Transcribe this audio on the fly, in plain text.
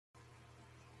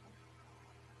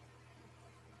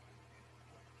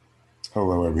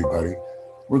Hello, everybody.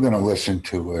 We're going to listen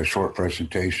to a short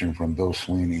presentation from Bill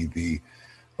Sweeney, the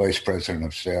Vice President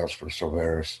of Sales for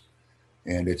Solvares,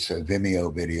 and it's a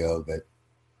Vimeo video that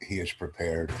he has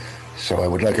prepared. So I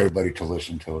would like everybody to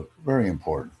listen to it. Very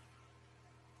important.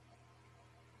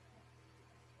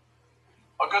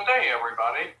 Well, good day,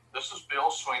 everybody. This is Bill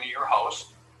Sweeney, your host,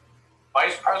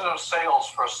 Vice President of Sales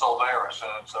for Solvares,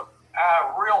 and it's a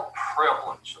real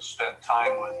privilege to spend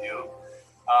time with you.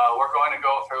 We're going to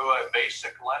go through a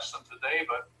basic lesson today,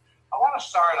 but I want to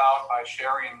start out by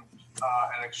sharing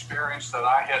an experience that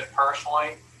I had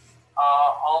personally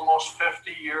almost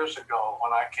 50 years ago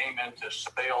when I came into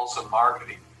sales and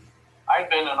marketing. I'd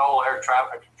been an old air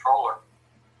traffic controller,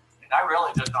 and I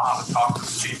really didn't know how to talk to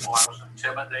people. I was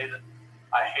intimidated.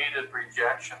 I hated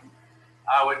rejection.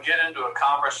 I would get into a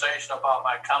conversation about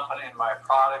my company and my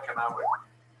product, and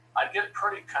I'd get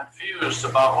pretty confused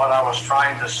about what I was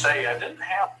trying to say. I didn't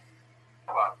have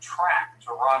a track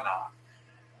to run on.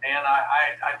 And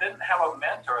I didn't have a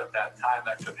mentor at that time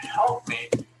that could help me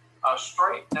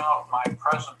straighten out my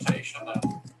presentation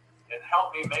and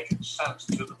help me make sense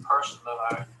to the person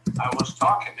that I was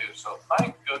talking to. So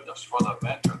thank goodness for the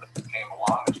mentor that came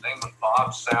along. His name was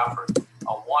Bob Safford,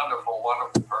 a wonderful,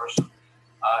 wonderful person.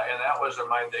 And that was in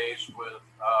my days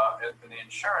in the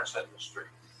insurance industry.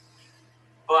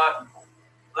 But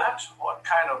that's what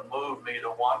kind of moved me to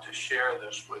want to share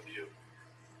this with you.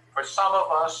 For some of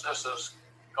us, this is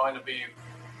going to be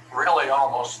really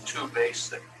almost too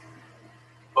basic.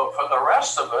 But for the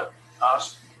rest of it,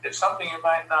 it's something you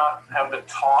might not have been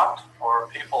taught or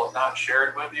people have not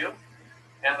shared with you.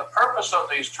 And the purpose of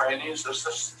these trainings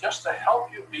is just to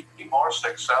help you be more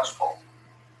successful.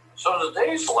 So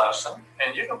today's lesson,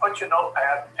 and you can put your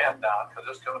notepad and pen down because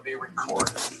it's going to be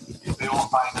recorded. You'll be able to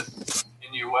find it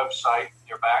in your website,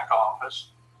 your back office,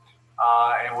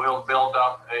 and we'll build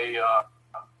up a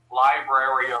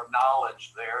library of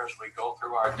knowledge there as we go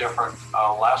through our different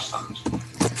lessons.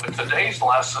 But today's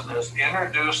lesson is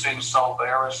introducing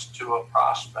Solvares to a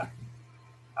prospect.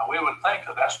 Now, we would think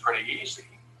that that's pretty easy.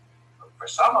 But for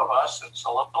some of us, it's a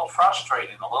little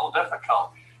frustrating, a little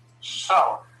difficult.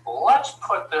 So let's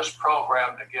put this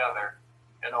program together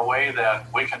in a way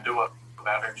that we can do a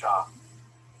better job.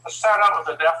 Let's start out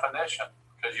with the definition,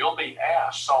 because you'll be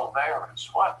asked, Solvares,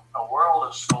 what in the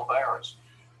world is Solvares?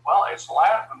 Well, it's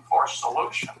Latin for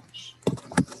solutions.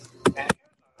 And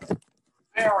here's a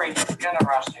very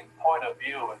interesting point of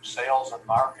view in sales and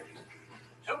marketing.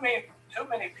 Too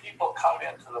many people come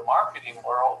into the marketing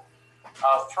world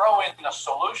throwing a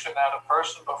solution at a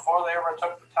person before they ever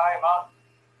took the time out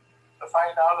to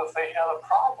find out if they had a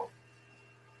problem.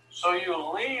 So you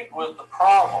lead with the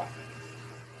problem.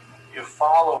 You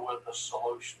follow with the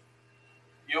solution.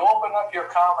 You open up your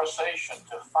conversation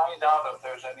to find out if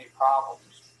there's any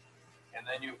problems. And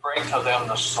then you bring to them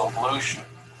the solution.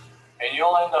 And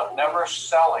you'll end up never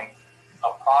selling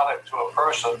a product to a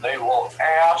person. They will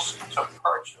ask to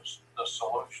purchase the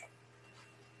solution.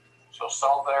 So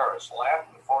Solvares,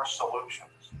 Latin for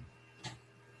solutions.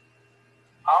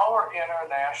 Our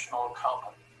international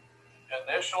company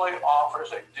initially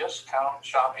offers a discount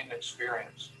shopping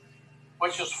experience,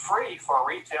 which is free for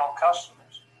retail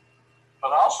customers,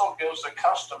 but also gives the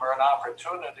customer an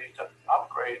opportunity to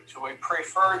upgrade to a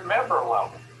preferred member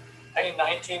level, paying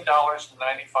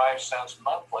 $19.95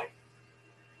 monthly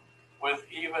with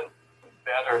even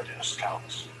better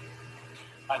discounts.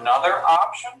 Another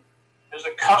option is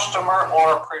a customer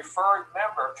or a preferred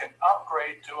member can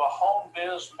upgrade to a home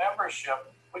biz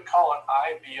membership, we call it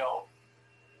IBO,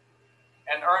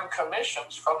 and earn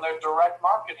commissions from their direct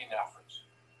marketing efforts.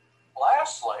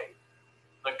 Lastly,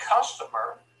 the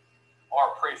customer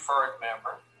or preferred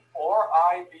member or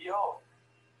IBO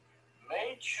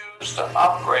may choose to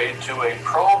upgrade to a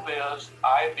ProBiz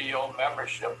IBO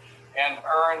membership and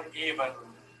earn even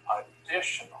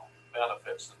additional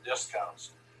benefits and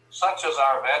discounts, such as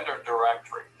our vendor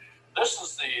directory. This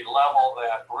is the level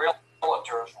that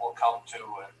realtors will come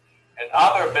to, and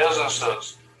other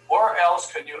businesses. Where else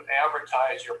can you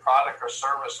advertise your product or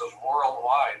services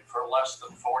worldwide for less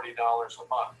than $40 a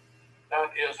month?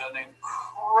 That is an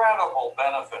incredible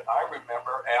benefit. I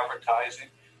remember advertising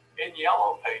in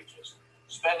Yellow Pages,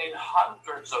 spending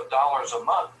hundreds of dollars a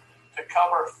month to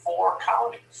cover 4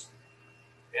 counties.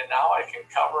 And now I can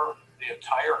cover the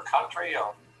entire country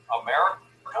of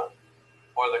America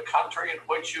or the country in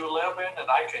which you live in, and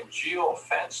I can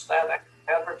geo-fence that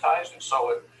advertising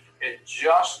so it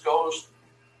just goes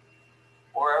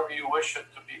wherever you wish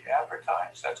it to be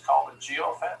advertised. That's called a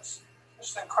geofence.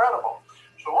 It's incredible.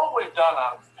 So what we've done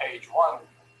on page 1,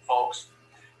 folks,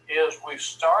 is we've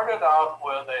started out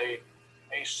with a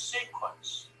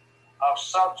sequence of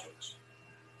subjects.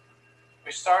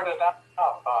 We started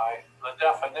out by the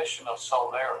definition of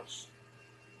Solvares.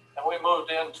 And we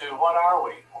moved into what are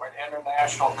we? We're an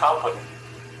international company.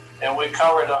 And we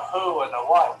covered the who and the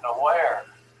what and the where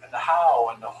and the how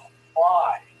and the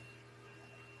why.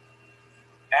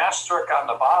 Asterisk on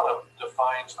the bottom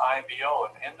defines IBO.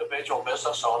 An individual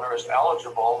business owner is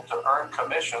eligible to earn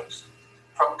commissions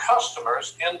from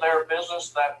customers in their business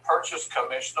that purchase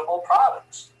commissionable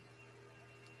products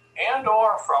and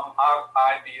or from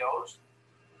IBOs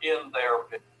in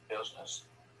their business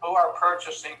who are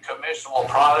purchasing commissionable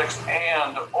products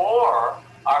and or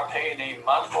are paying a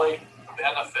monthly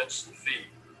benefits fee.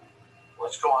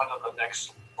 Let's go on to the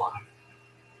next slide.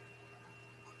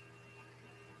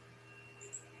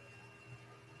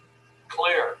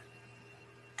 Clear,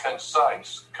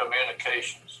 concise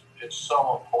communications. It's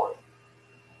so important.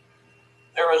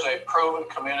 There is a proven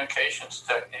communications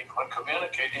technique when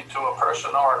communicating to a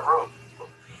person or a group.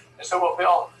 They say, well,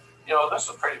 Bill, this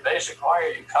is pretty basic. Why are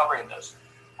you covering this?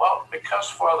 Well, because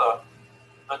for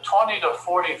the 20 to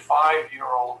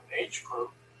 45-year-old age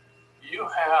group, you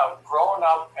have grown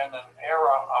up in an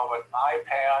era of an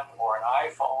iPad or an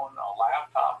iPhone, a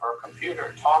laptop, or a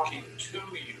computer talking to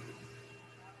you.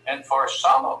 And for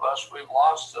some of us, we've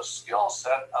lost the skill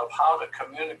set of how to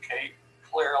communicate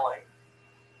clearly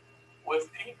with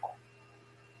people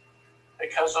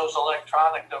because those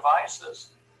electronic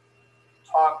devices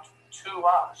talk to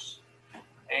us.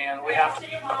 And we have to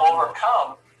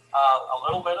overcome a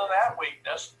little bit of that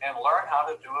weakness and learn how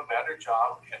to do a better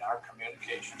job in our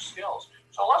communication skills.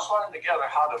 So let's learn together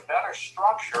how to better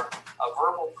structure a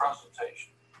verbal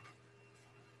presentation.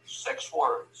 6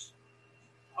 words.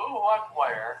 Who, what,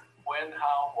 where, when,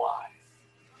 how, why.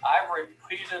 I've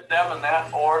repeated them in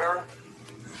that order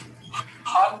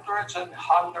hundreds and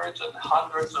hundreds and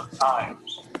hundreds of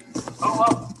times. Who,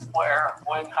 what, where,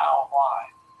 when, how, why.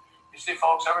 You see,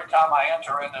 folks, every time I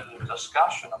enter into a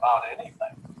discussion about anything,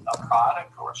 a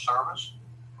product or a service,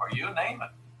 or you name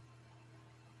it,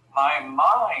 my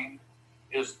mind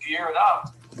is geared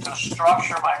up to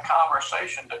structure my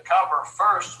conversation to cover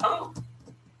first who,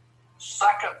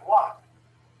 second what,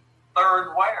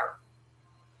 third where,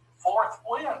 fourth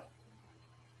when,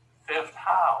 fifth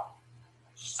how,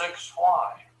 sixth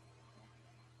why.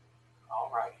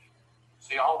 All right.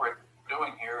 See, all we're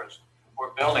doing here is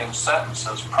we're building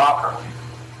sentences properly.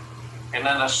 And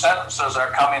then the sentences are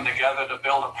coming together to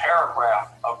build a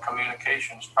paragraph of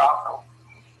communications properly.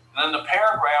 And then the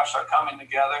paragraphs are coming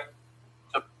together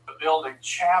to build a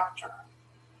chapter.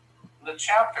 And the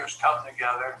chapters come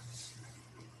together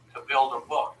to build a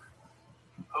book.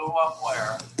 Who, what,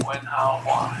 where, when, how,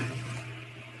 why.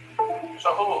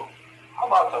 So who? How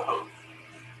about the who?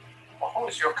 Well, who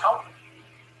is your company?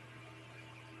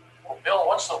 Well, Bill,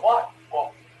 what's the what?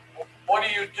 Well, what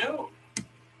do you do?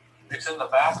 It's in the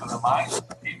back of the mind of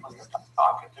the people you're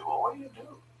talking to. Well, what do you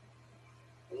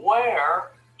do?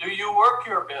 Where do you work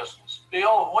your business?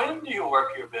 Bill, when do you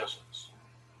work your business?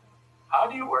 How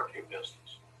do you work your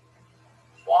business?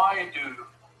 Why do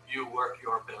you work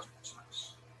your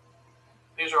business?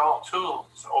 These are all tools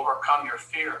to overcome your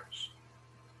fears,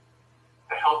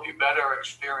 to help you better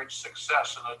experience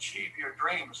success and achieve your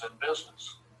dreams in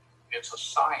business. It's a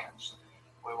science.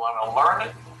 We want to learn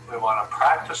it, we want to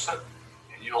practice it,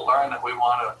 and you'll learn that we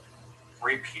want to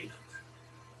repeat it.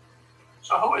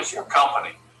 So who is your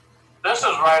company? This is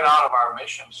right out of our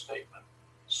mission statement.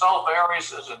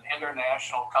 Solvares is an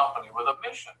international company with a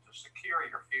mission to secure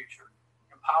your future,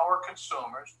 empower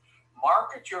consumers,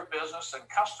 market your business and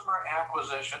customer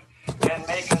acquisition, and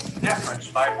make a difference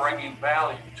by bringing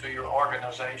value to your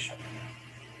organization.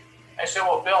 I say,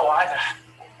 well, Bill, what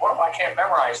if I can't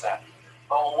memorize that?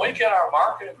 Well, when we get our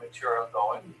marketing material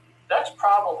going, that's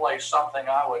probably something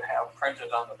I would have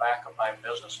printed on the back of my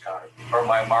business card or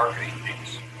my marketing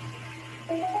piece.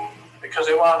 Because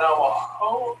they want to know, well,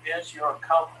 who is your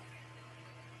company?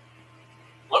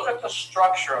 Look at the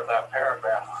structure of that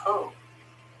paragraph. Who?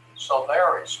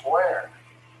 Solvares, where,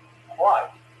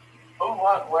 what, who,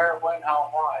 what, where, when, how,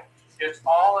 why. It's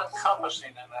all encompassing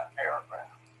in that paragraph.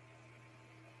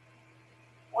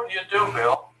 What do you do,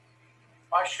 Bill?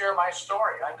 I share my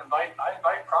story. I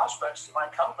invite prospects to my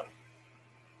company.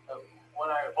 When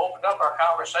I opened up our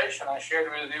conversation, I shared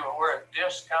with you we're a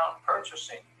discount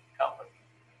purchasing company.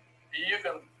 You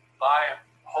can buy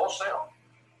wholesale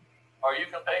or you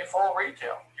can pay full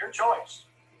retail. Your choice.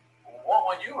 What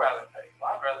would you rather pay?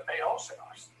 Well, I'd rather pay wholesale.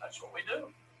 That's what we do.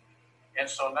 And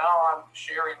so now I'm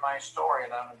sharing my story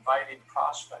and I'm inviting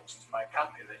prospects to my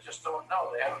company. They just don't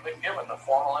know. They haven't been given the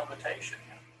formal invitation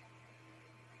yet.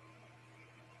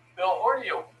 Bill, where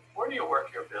do you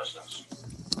work your business?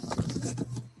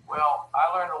 Well,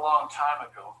 I learned a long time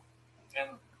ago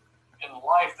in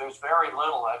life, there's very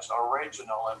little that's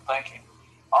original in thinking.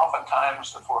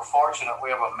 Oftentimes, if we're fortunate, we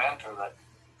have a mentor that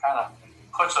kind of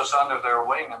puts us under their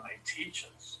wing and they teach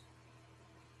us.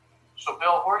 So,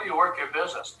 Bill, where do you work your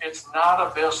business? It's not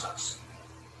a business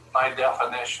by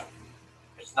definition.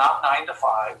 It's not 9 to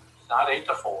 5. It's not 8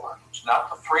 to 4. It's not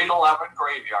the 3 to 11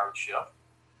 graveyard shift.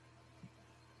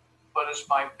 But it's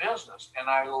my business, and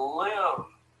I live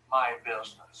my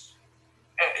business.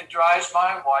 It drives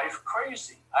my wife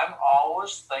crazy. I'm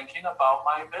always thinking about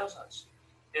my business.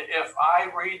 If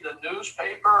I read the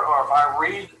newspaper or if I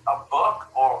read a book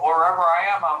or wherever I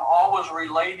am, I'm always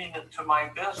relating it to my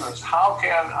business. How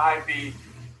can I be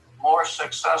more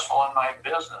successful in my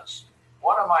business?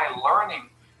 What am I learning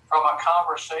from a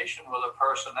conversation with a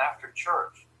person after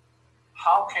church?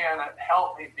 How can it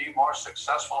help me be more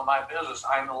successful in my business?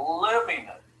 I'm living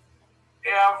it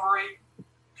every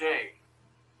day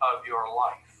of your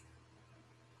life.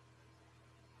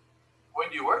 When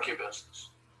do you work your business?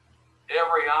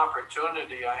 Every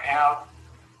opportunity I have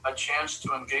a chance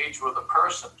to engage with a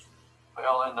person.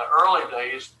 Well, in the early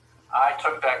days, I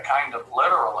took that kind of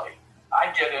literally.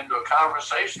 I'd get into a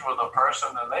conversation with a person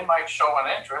and they might show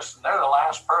an interest and they're the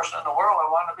last person in the world I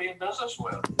want to be in business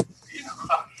with. You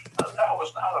know, that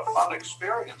was not a fun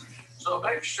experience. So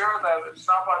make sure that it's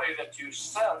somebody that you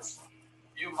sense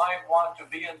you might want to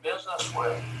be in business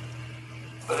with.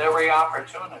 But every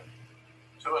opportunity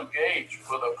to engage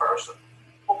with a person.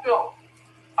 Well, Bill,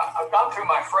 I've gone through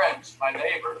my friends, my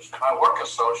neighbors, my work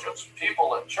associates,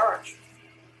 people at church.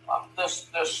 This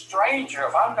stranger,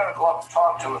 if I'm going to go up and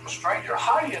talk to a stranger,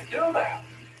 how do you do that?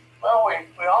 Well,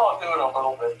 we all do it a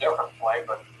little bit differently,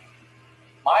 but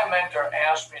my mentor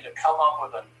asked me to come up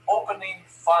with an opening,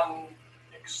 fun,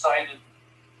 excited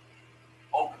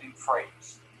opening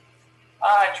phrase.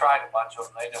 I tried a bunch of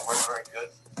them. They didn't work very good.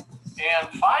 And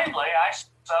finally, I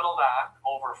settled on,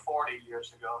 over 40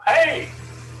 years ago, hey,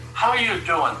 how you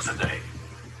doing today?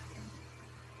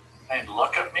 They'd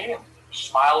look at me and a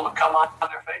smile would come on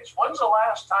their face. When's the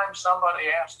last time somebody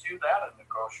asked you that in the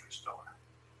grocery store?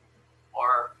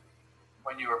 Or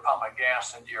when you were pumping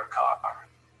gas into your car?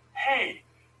 Hey,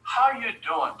 how you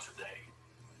doing today?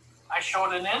 I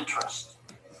showed an interest.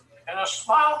 And a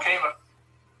smile came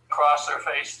across their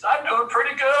face. I'm doing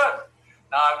pretty good.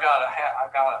 Now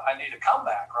I need a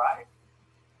comeback, right?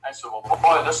 I said, well,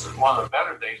 boy, this is one of the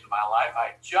better days of my life.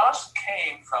 I just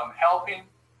came from helping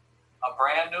a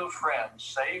brand new friend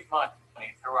save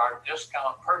money through our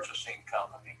discount purchasing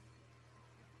company.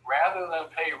 Rather than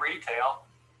pay retail,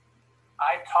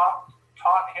 I taught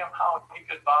him how he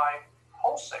could buy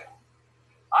wholesale.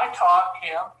 I taught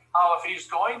him how if he's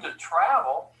going to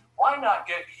travel, why not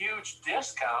get huge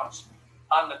discounts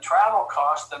on the travel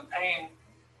cost and paying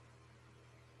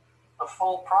the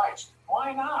full price?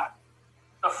 Why not?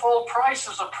 The full price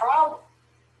is a problem.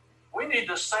 We need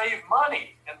to save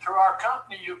money, and through our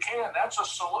company, you can. That's a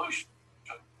solution.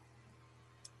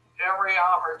 Every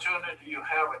opportunity you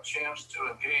have a chance to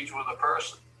engage with a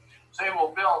person. Say,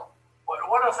 well, Bill,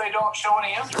 what if they don't show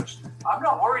any interest? I'm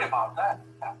not worried about that.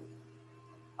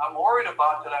 I'm worried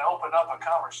about that I open up a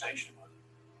conversation with them.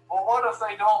 Well, what if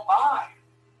they don't buy?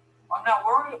 I'm not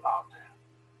worried about that.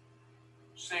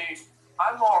 See,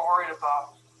 I'm more worried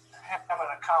about having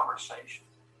a conversation.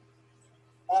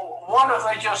 Well, what if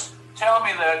they just tell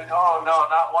me that, oh, no,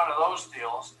 not one of those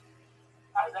deals?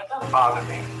 That doesn't bother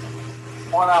me.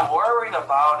 What I'm worried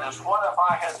about is what if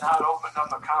I had not opened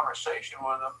up a conversation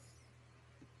with them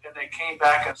and they came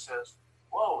back and says,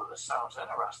 whoa, this sounds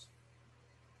interesting.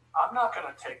 I'm not going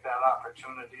to take that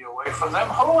opportunity away from them.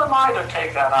 Who am I to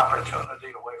take that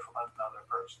opportunity away from another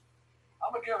person?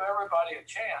 I'm going to give everybody a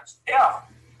chance if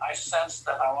I sense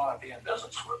that I want to be in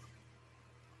business with them.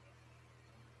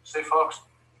 See, folks,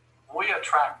 we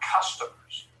attract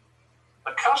customers.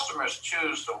 The customers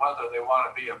choose to whether they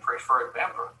want to be a preferred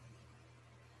member.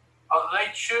 They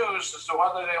choose as to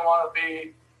whether they want to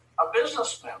be a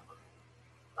business member.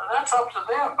 Now, that's up to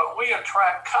them, but we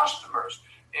attract customers,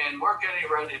 and we're getting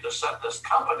ready to set this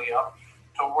company up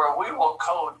to where we will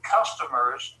code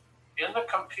customers in the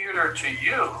computer to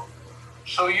you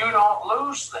so you don't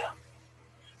lose them.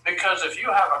 Because if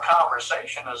you have a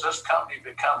conversation as this company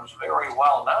becomes very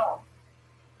well known,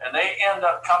 and they end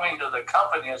up coming to the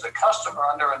company as a customer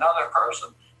under another person,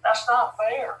 that's not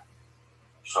fair.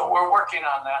 So we're working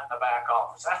on that in the back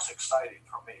office. That's exciting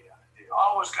for me. You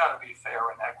always got to be fair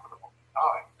and equitable.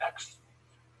 All right, next.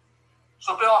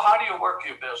 So, Bill, how do you work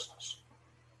your business?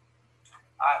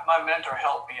 My mentor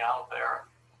helped me out there.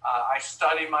 I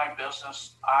study my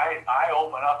business. I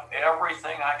open up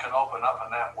everything I can open up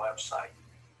on that website.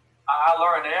 I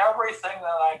learn everything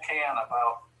that I can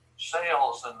about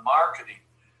sales and marketing.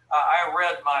 I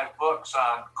read my books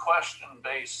on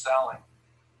question-based selling.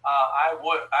 I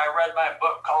read my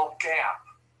book called Gap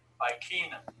by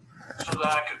Keenan, so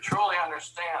that I could truly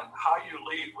understand how you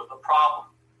lead with a problem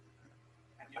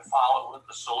and you follow with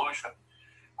the solution.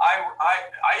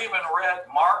 I even read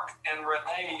Mark and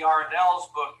Renee Yarnell's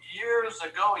book years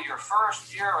ago, your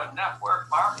first year in network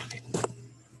marketing.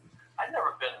 I'd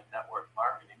never been in network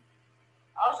marketing.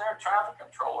 I was air traffic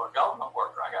controller, government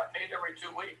worker. I got paid every 2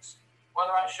 weeks,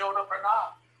 whether I showed up or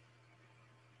not.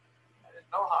 I didn't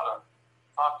know how to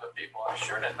talk to people. I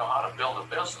sure didn't know how to build a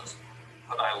business,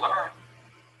 but I learned.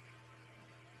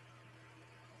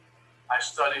 I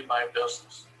studied my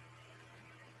business,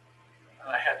 and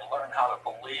I had to learn how to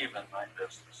believe in my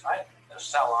business. I had to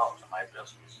sell out to my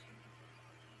business.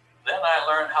 Then I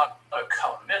learned how to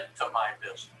commit to my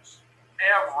business.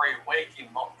 Every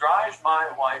waking moment drives my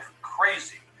wife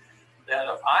crazy that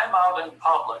if I'm out in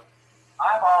public,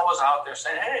 I'm always out there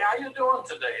saying, hey, how you doing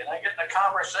today? And I get in a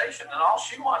conversation, and all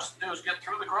she wants to do is get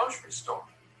through the grocery store.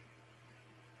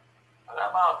 But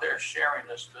I'm out there sharing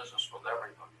this business with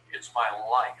everybody. It's my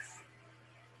life.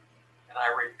 And I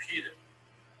repeat it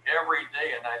every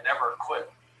day, and I never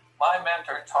quit. My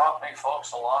mentor taught me,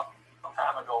 folks, a long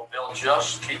time ago, Bill,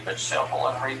 just keep it simple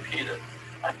and repeat it.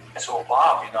 I said, well,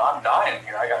 Bob, I'm dying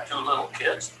here. I got 2 little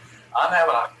kids. I'm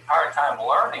having a hard time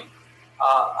learning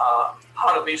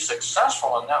how to be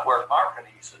successful in network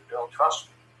marketing. He said, Bill, trust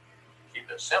me. Keep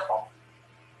it simple.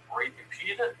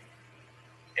 Repeat it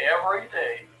every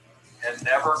day and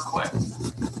never quit.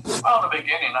 Well, in the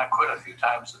beginning, I quit a few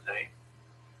times a day.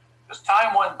 As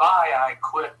time went by, I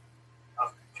quit a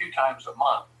few times a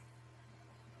month.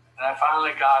 And I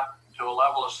finally got to a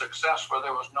level of success where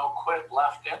there was no quit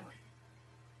left in me.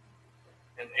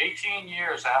 In 18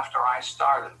 years after I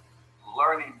started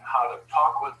learning how to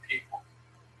talk with people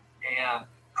and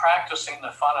practicing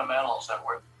the fundamentals that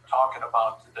we're talking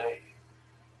about today,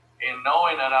 and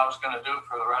knowing that I was going to do it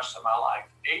for the rest of my life,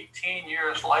 18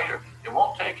 years later, it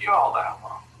won't take you all that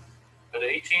long, but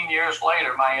 18 years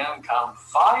later, my income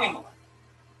finally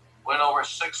went over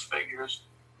 6 figures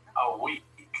a week.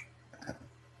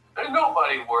 There's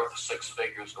nobody worth 6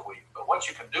 figures a week, but what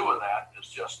you can do with that is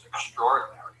just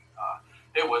extraordinary.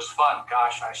 It was fun.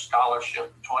 Gosh, I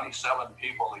scholarshiped 27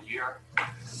 people a year.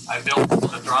 I built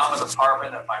the drama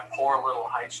department at my poor little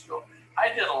high school. I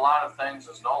did a lot of things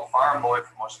as an old farm boy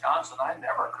from Wisconsin I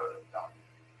never could have done.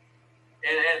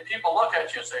 And people look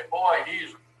at you and say, boy,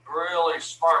 he's really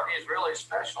smart. He's really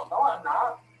special. No, I'm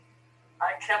not.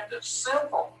 I kept it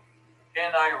simple.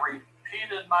 And I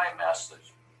repeated my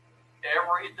message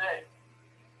every day.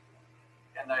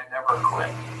 And I never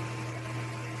quit.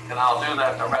 And I'll do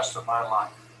that the rest of my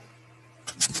life.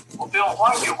 Well, Bill,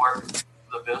 why do you work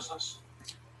the business?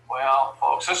 Well,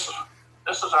 folks, this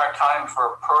is our time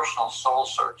for personal soul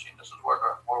searching. This is where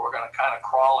we're going to kind of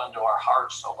crawl into our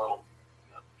hearts a little.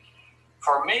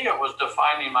 For me, it was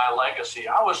defining my legacy.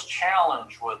 I was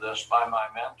challenged with this by my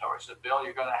mentor. He said, Bill,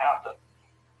 you're going to have to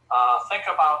think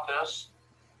about this,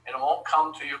 and it won't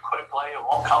come to you quickly. It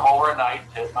won't come overnight.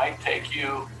 It might take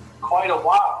you quite a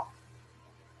while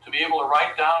to be able to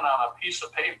write down on a piece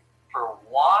of paper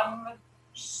one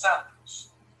sentence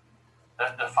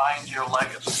that defines your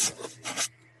legacy.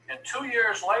 And 2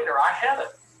 years later, I had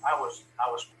it. I was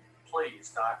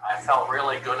pleased. I felt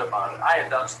really good about it. I had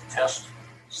done some test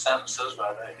sentences,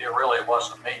 but it really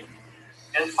wasn't me.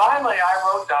 And finally,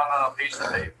 I wrote down on a piece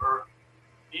of paper,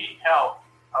 he helped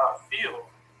a few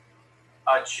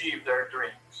achieve their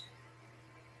dreams.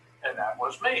 And that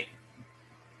was me.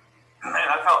 And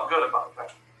I felt good about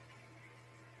that.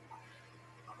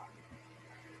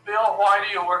 Bill, why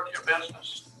do you work your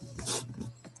business?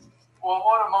 Well,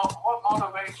 what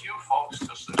motivates you folks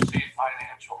to succeed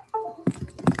financially?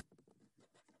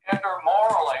 Enter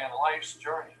morally in life's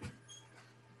journey.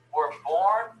 We're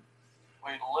born,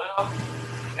 we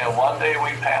live, and one day we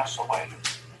pass away.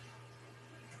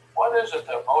 What is it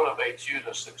that motivates you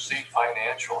to succeed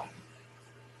financially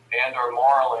and or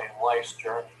morally in life's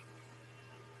journey?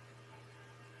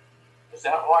 Is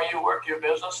that why you work your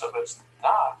business? If it's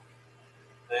not,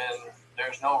 then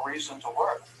there's no reason to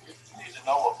work. You need to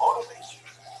know what motivates you.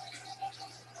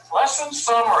 Lesson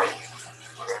summary.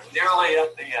 We're nearly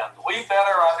at the end. We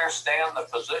better understand the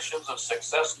positions of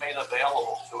success made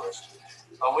available to us.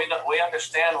 But we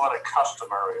understand what a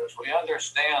customer is. We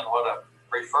understand what a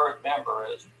preferred member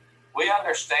is. We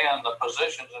understand the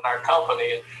positions in our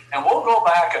company, and we'll go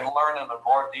back and learn them in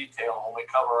more detail when we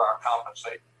cover our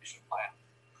compensation plan.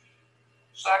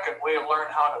 Second, we have learned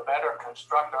how to better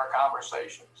construct our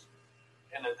conversations,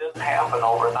 and it didn't happen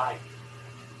overnight.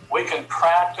 We can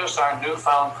practice our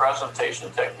newfound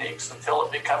presentation techniques until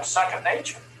it becomes second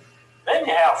nature. Then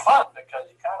you have fun because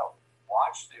you kind of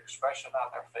watch the expression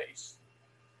on their face.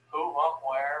 Who, what,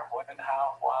 where, when,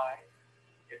 how, why.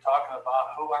 You're talking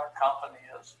about who our company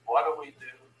is, what do we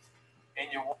do, and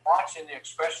you're watching the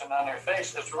expression on their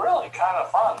face. It's really kind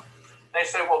of fun. They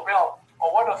say, well, Bill,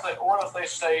 what if they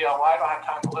say, well, I don't have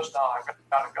time to listen now, I've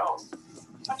got to go.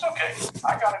 That's okay.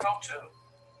 I got to go too.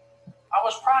 I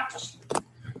was practicing.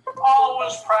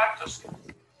 Always practicing.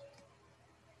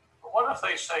 But what if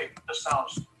they say, this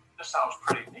sounds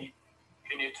pretty neat.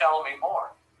 Can you tell me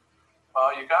more?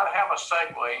 Well, you got to have a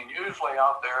segue, and usually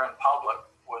out there in public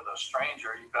with a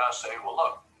stranger, you got to say, well,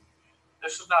 look,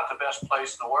 this is not the best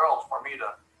place in the world for me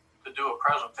to do a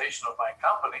presentation of my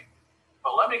company,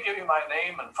 but let me give you my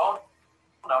name and phone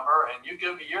number, and you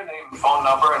give me your name and phone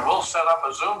number, and we'll set up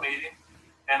a Zoom meeting,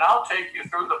 and I'll take you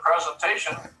through the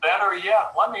presentation. Better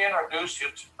yet, let me introduce you,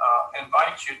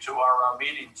 invite you to our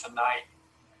meeting tonight,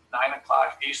 9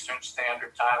 o'clock Eastern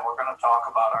Standard Time. We're going to talk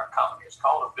about our company. It's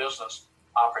called a Business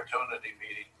Opportunity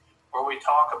Meeting, where we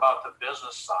talk about the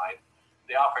business side,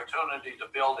 the opportunity to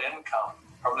build income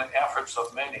from the efforts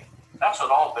of many. That's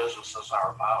what all businesses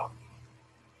are about.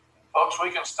 Folks,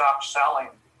 we can stop selling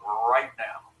right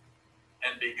now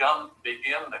and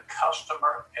begin the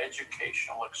customer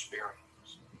educational experience.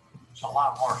 It's a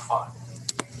lot more fun.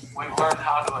 We learn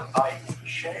how to invite,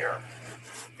 share,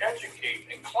 educate,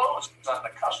 and close on the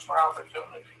customer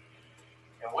opportunity.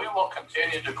 And we will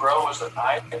continue to grow as an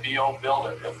IBO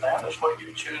builder if that is what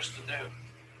you choose to do.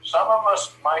 Some of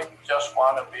us might just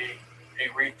want to be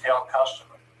a retail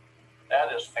customer.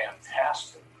 That is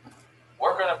fantastic.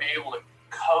 We're going to be able to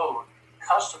code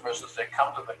customers as they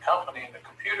come to the company and the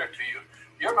computer to you.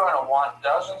 You're going to want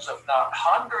dozens, if not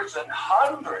hundreds and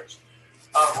hundreds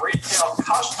of retail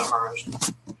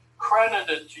customers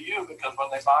credited to you, because when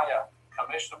they buy a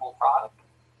commissionable product,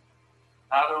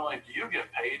 not only do you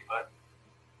get paid, but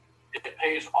it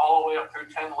pays all the way up through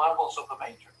 10 levels of the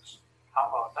matrix. How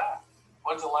about that?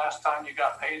 When's the last time you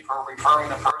got paid for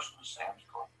referring a person to Sam's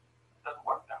Club? It doesn't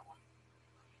work that way.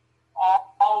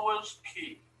 Always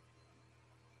keep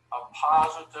a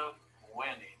positive,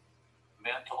 winning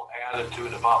mental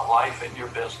attitude about life and your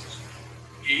business.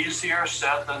 Easier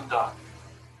said than done.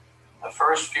 The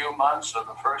first few months or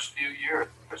the first few years,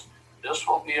 this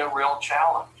will be a real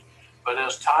challenge. But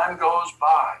as time goes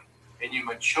by and you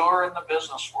mature in the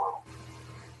business world,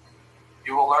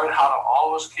 you will learn how to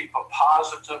always keep a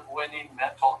positive, winning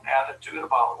mental attitude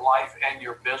about life and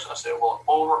your business. It will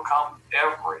overcome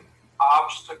every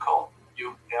obstacle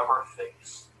you ever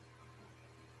face.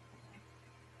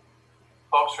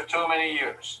 Folks, for too many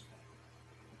years,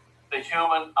 the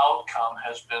human outcome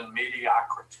has been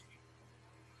mediocrity.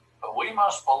 But we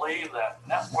must believe that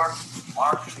network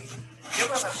marketing,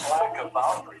 given its lack of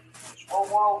boundaries,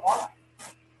 worldwide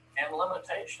and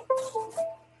limitations,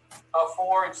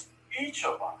 affords each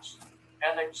of us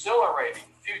an exhilarating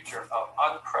future of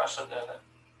unprecedented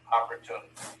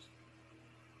opportunities.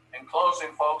 In closing,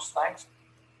 folks, thanks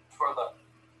for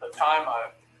the time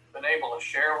I've been able to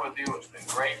share with you. It's been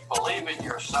great. Believe in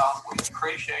yourself. We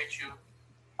appreciate you.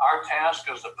 Our task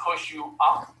is to push you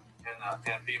up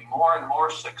and be more and more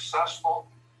successful.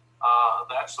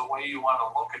 That's the way you want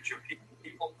to look at your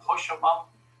people. Push them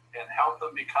up and help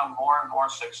them become more and more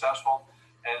successful.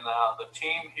 And the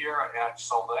team here at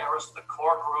Solvares, the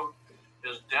core group,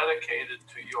 is dedicated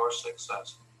to your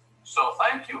success. So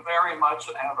thank you very much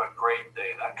and have a great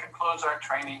day. That concludes our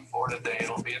training for today.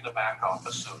 It'll be in the back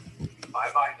office soon.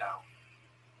 Bye-bye now.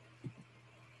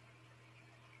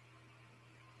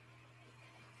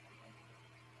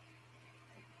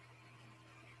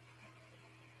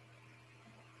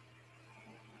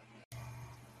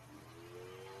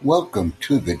 Welcome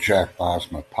to the Jack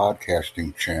Bosma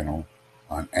podcasting channel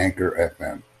on Anchor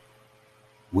FM.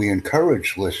 We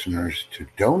encourage listeners to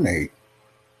donate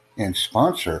and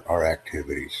sponsor our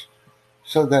activities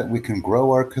so that we can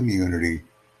grow our community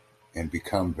and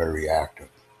become very active.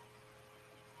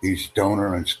 These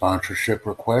donor and sponsorship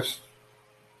requests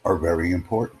are very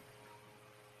important.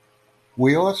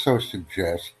 We also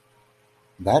suggest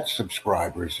that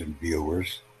subscribers and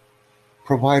viewers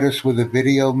provide us with a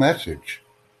video message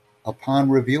upon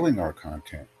reviewing our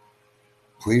content.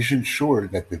 Please ensure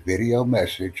that the video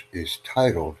message is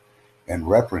titled and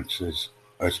references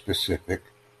a specific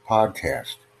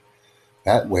podcast.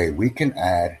 That way we can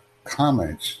add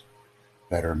comments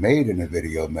that are made in a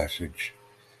video message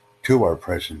to our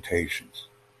presentations.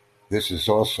 This is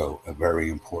also a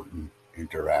very important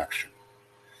interaction.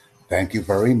 Thank you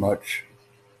very much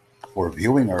for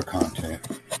viewing our content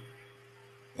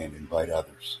and invite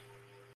others.